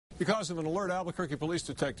Because of an alert, Albuquerque police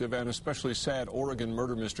detective, an especially sad Oregon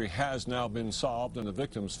murder mystery has now been solved, and the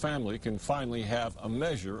victim's family can finally have a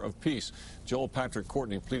measure of peace. Joel Patrick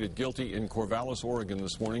Courtney pleaded guilty in Corvallis, Oregon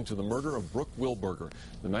this morning to the murder of Brooke Wilberger.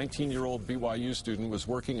 The 19-year-old BYU student was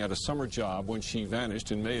working at a summer job when she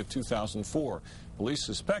vanished in May of 2004. Police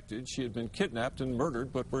suspected she had been kidnapped and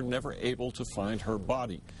murdered, but were never able to find her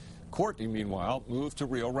body. Courtney, meanwhile, moved to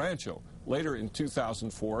Rio Rancho. Later in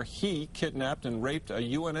 2004, he kidnapped and raped a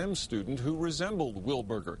UNM student who resembled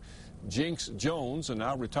Wilberger. Jinx Jones, a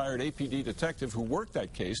now retired APD detective who worked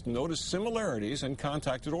that case, noticed similarities and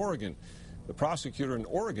contacted Oregon. The prosecutor in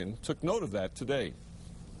Oregon took note of that today.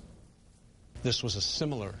 This was a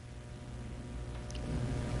similar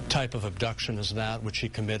type of abduction as that which he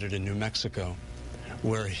committed in New Mexico,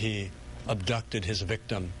 where he abducted his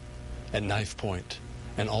victim at knife point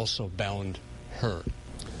and also bound her.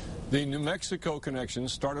 The New Mexico connection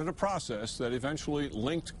started a process that eventually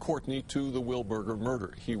linked Courtney to the Wilberger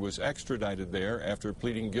murder. He was extradited there after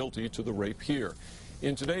pleading guilty to the rape here.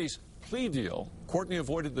 In today's plea deal, Courtney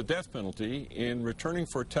avoided the death penalty in return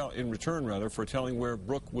for telling where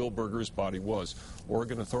Brooke Wilberger's body was.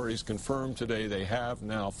 Oregon authorities confirmed today they have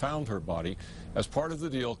now found her body. As part of the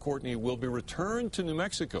deal, Courtney will be returned to New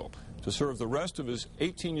Mexico to serve the rest of his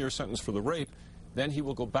 18-year sentence for the rape. Then he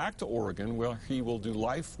will go back to Oregon, where he will do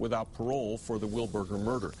life without parole for the Wilberger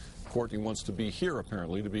murder. Courtney wants to be here,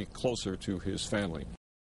 apparently, to be closer to his family.